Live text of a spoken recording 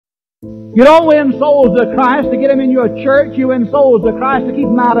You don't win souls to Christ to get them in your church. You win souls to Christ to keep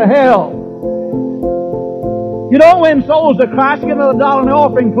them out of hell. You don't win souls to Christ to get another dollar in the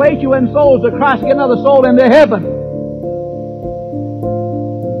offering plate. You win souls to Christ to get another soul into heaven.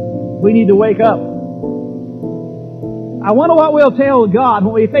 We need to wake up. I wonder what we'll tell God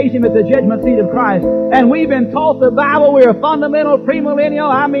when we face Him at the judgment seat of Christ. And we've been taught the Bible. We're fundamental,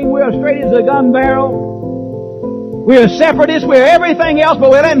 premillennial. I mean, we're straight as a gun barrel. We're separatists. We're everything else,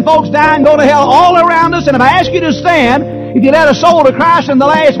 but we're letting folks die and go to hell all around us. And if I ask you to stand, if you led a soul to Christ in the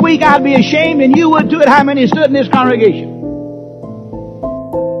last week, I'd be ashamed, and you would too, at how many stood in this congregation.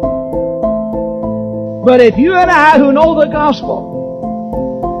 But if you and I, who know the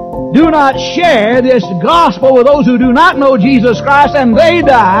gospel, do not share this gospel with those who do not know Jesus Christ and they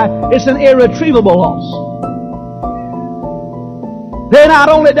die, it's an irretrievable loss. They not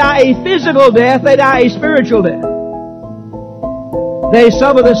only die a physical death, they die a spiritual death. They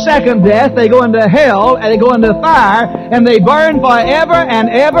suffer the second death, they go into hell, and they go into fire, and they burn forever and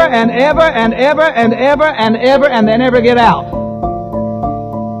ever and ever and ever and ever and ever, and they never get out.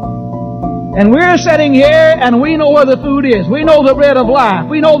 And we're sitting here and we know where the food is. We know the bread of life.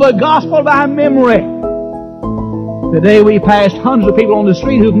 We know the gospel by memory. Today we passed hundreds of people on the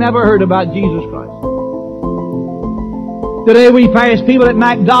street who've never heard about Jesus Christ. Today we passed people at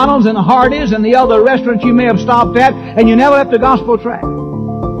McDonald's and Hardee's and the other restaurants you may have stopped at, and you never left the gospel track.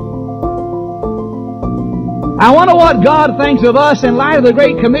 I wonder what God thinks of us in light of the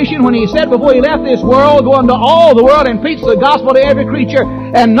Great Commission when He said before He left this world, go into all the world and preach the gospel to every creature.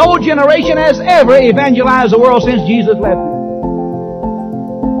 And no generation has ever evangelized the world since Jesus left it.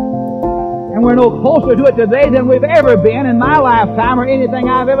 And we're no closer to it today than we've ever been in my lifetime or anything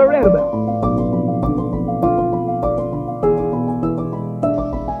I've ever read about.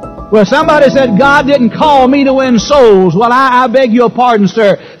 Well, somebody said, God didn't call me to win souls. Well, I beg your pardon,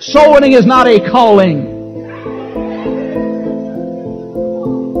 sir. Soul winning is not a calling.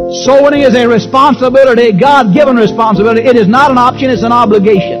 Soul winning is a responsibility, a God-given responsibility. It is not an option, it's an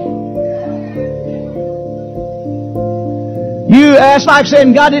obligation. That's like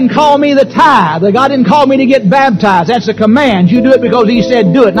saying, God didn't call me to tithe, or God didn't call me to get baptized. That's a command. You do it because He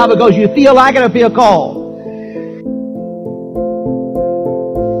said do it, not because you feel like it or feel called.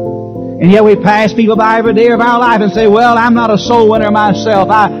 And yet we pass people by every day of our life and say, well, I'm not a soul winner myself.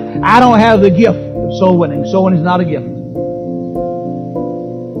 I don't have the gift of soul winning. Soul winning is not a gift.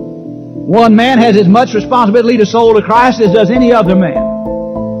 One man has as much responsibility to soul to Christ as does any other man.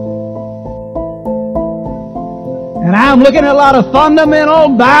 And I'm looking at a lot of fundamental,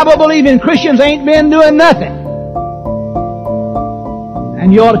 Bible-believing Christians ain't been doing nothing.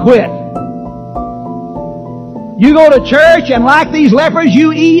 And you ought to quit. You go to church and like these lepers,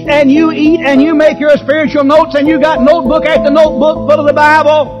 you eat and you eat and you make your spiritual notes and you got notebook after notebook full of the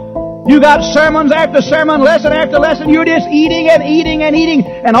Bible. You got sermons after sermon, lesson after lesson. You're just eating and eating and eating.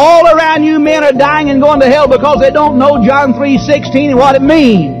 And all around you men are dying and going to hell because they don't know John 3:16 and what it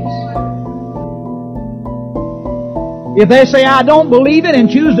means. If they say, I don't believe it and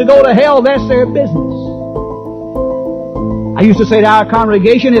choose to go to hell, that's their business. I used to say to our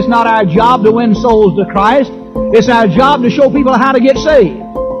congregation, it's not our job to win souls to Christ. It's our job to show people how to get saved.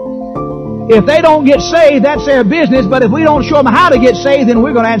 If they don't get saved, that's their business. But if we don't show them how to get saved, then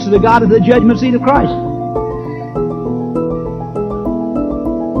we're going to answer to God at the judgment seat of Christ.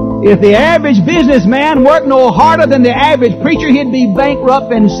 If the average businessman worked no harder than the average preacher, he'd be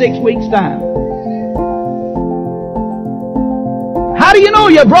bankrupt in 6 weeks' time. How do you know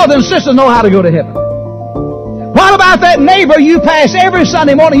your brothers and sisters know how to go to heaven? What about that neighbor you pass every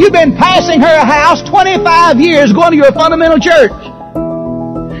Sunday morning? You've been passing her house 25 years going to your fundamental church.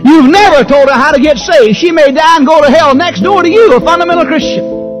 You've never told her how to get saved. She may die and go to hell next door to you, a fundamental Christian.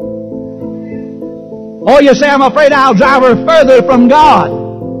 Or you say, I'm afraid I'll drive her further from God.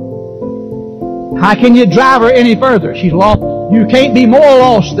 How can you drive her any further? She's lost. You can't be more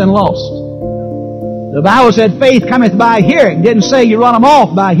lost than lost. The Bible said faith cometh by hearing. It didn't say you run them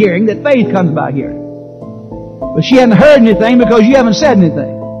off by hearing, that faith comes by hearing. But she hadn't heard anything because you haven't said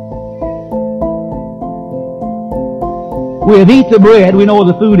anything. We have eaten the bread, we know what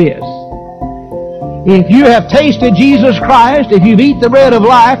the food is. If you have tasted Jesus Christ, if you've eaten the bread of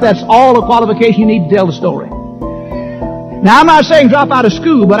life, that's all the qualification you need to tell the story. Now, I'm not saying drop out of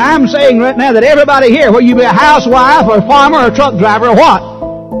school, but I'm saying right now that everybody here, whether you be a housewife or a farmer or a truck driver or what,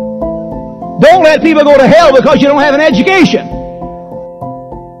 don't let people go to hell because you don't have an education.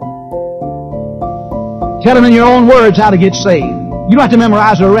 Tell them in your own words how to get saved. You don't have to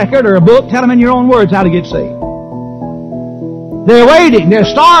memorize a record or a book. Tell them in your own words how to get saved. They're waiting. They're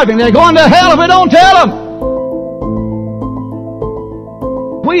starving. They're going to hell if we don't tell them.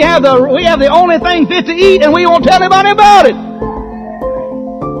 we have the only thing fit to eat and we won't tell anybody about it.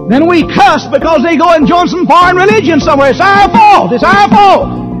 Then we cuss because they go and join some foreign religion somewhere. It's our fault. It's our fault.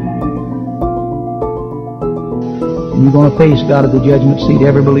 And you're going to face God at the judgment seat,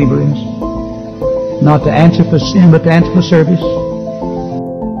 every believer is. Not to answer for sin, but to answer for service.